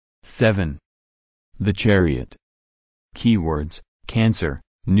7. The Chariot. Keywords: Cancer,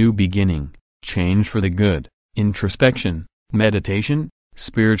 new beginning, change for the good, introspection, meditation,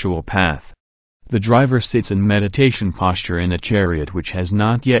 spiritual path. The driver sits in meditation posture in a chariot which has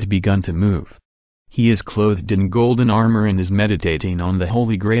not yet begun to move. He is clothed in golden armor and is meditating on the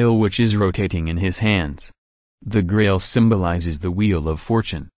Holy Grail which is rotating in his hands. The Grail symbolizes the wheel of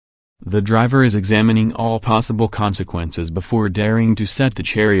fortune. The driver is examining all possible consequences before daring to set the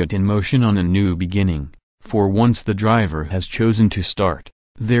chariot in motion on a new beginning, for once the driver has chosen to start,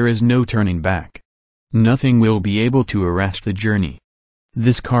 there is no turning back. Nothing will be able to arrest the journey.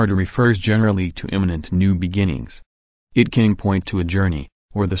 This card refers generally to imminent new beginnings. It can point to a journey,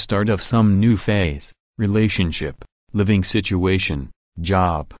 or the start of some new phase, relationship, living situation,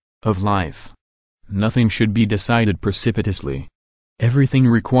 job, of life. Nothing should be decided precipitously. Everything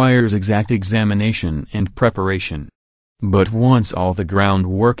requires exact examination and preparation. But once all the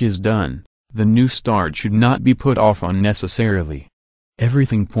groundwork is done, the new start should not be put off unnecessarily.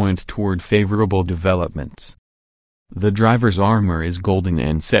 Everything points toward favorable developments. The driver's armor is golden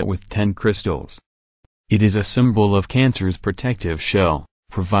and set with 10 crystals. It is a symbol of Cancer's protective shell,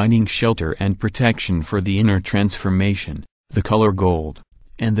 providing shelter and protection for the inner transformation, the color gold,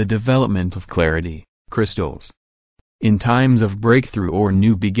 and the development of clarity, crystals. In times of breakthrough or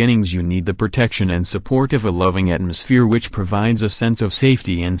new beginnings you need the protection and support of a loving atmosphere which provides a sense of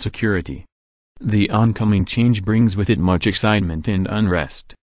safety and security. The oncoming change brings with it much excitement and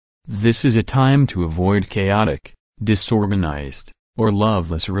unrest. This is a time to avoid chaotic, disorganized, or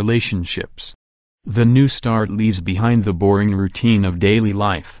loveless relationships. The new start leaves behind the boring routine of daily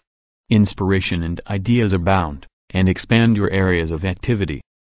life. Inspiration and ideas abound, and expand your areas of activity.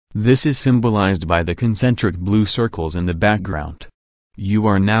 This is symbolized by the concentric blue circles in the background. You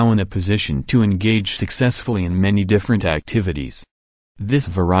are now in a position to engage successfully in many different activities. This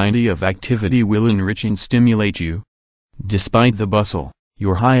variety of activity will enrich and stimulate you. Despite the bustle,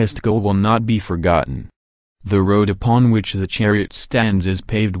 your highest goal will not be forgotten. The road upon which the chariot stands is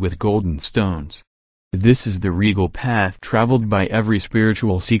paved with golden stones. This is the regal path traveled by every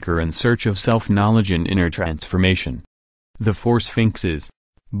spiritual seeker in search of self-knowledge and inner transformation. The four sphinxes,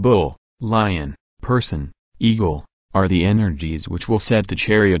 bull, lion, person, eagle, are the energies which will set the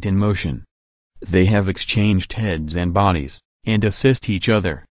chariot in motion. They have exchanged heads and bodies, and assist each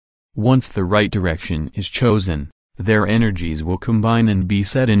other. Once the right direction is chosen, their energies will combine and be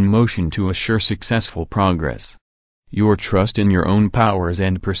set in motion to assure successful progress. Your trust in your own powers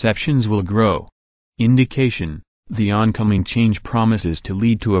and perceptions will grow. Indication: the oncoming change promises to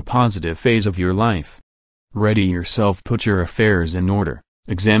lead to a positive phase of your life. Ready yourself, put your affairs in order.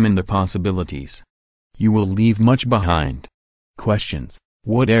 Examine the possibilities. You will leave much behind. Questions: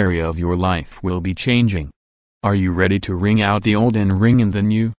 what area of your life will be changing? Are you ready to ring out the old and ring in the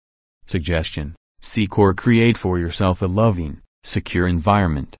new? Suggestion: seek or create for yourself a loving, secure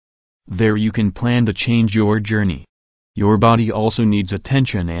environment. There you can plan to change your journey. Your body also needs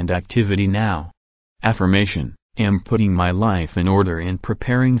attention and activity now. Affirmation: am putting my life in order and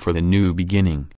preparing for the new beginning.